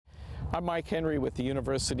I'm Mike Henry with the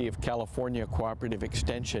University of California Cooperative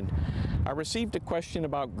Extension. I received a question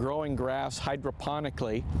about growing grass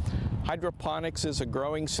hydroponically. Hydroponics is a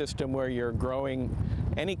growing system where you're growing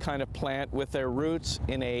any kind of plant with their roots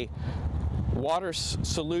in a water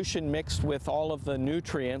solution mixed with all of the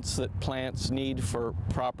nutrients that plants need for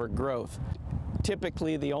proper growth.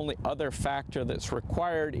 Typically, the only other factor that's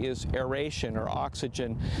required is aeration or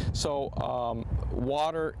oxygen. So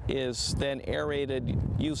water is then aerated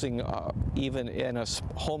using, even in a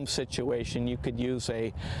home situation, you could use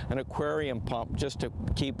an aquarium pump just to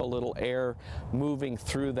keep a little air moving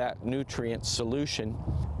through that nutrient solution.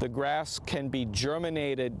 The grass can be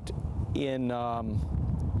germinated in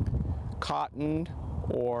cotton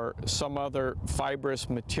or some other fibrous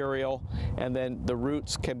material, and then the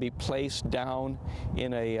roots can be placed down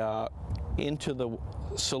in into the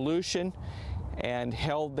solution and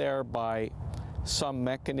held there by some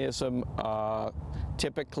mechanism.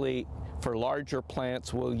 Typically, for larger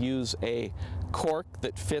plants, we'll use a cork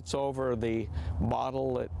that fits over the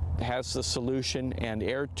bottle that has the solution and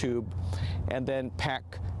air tube, and then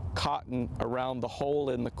pack cotton around the hole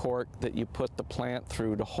in the cork that you put the plant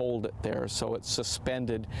through to hold it there so it's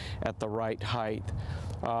suspended at the right height.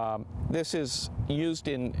 This is used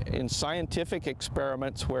in scientific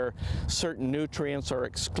experiments where certain nutrients are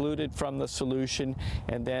excluded from the solution,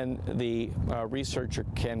 and then the researcher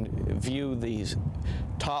can view these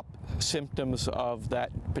top symptoms of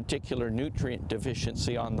that particular nutrient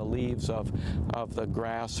deficiency on the leaves of the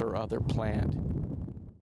grass or other plant.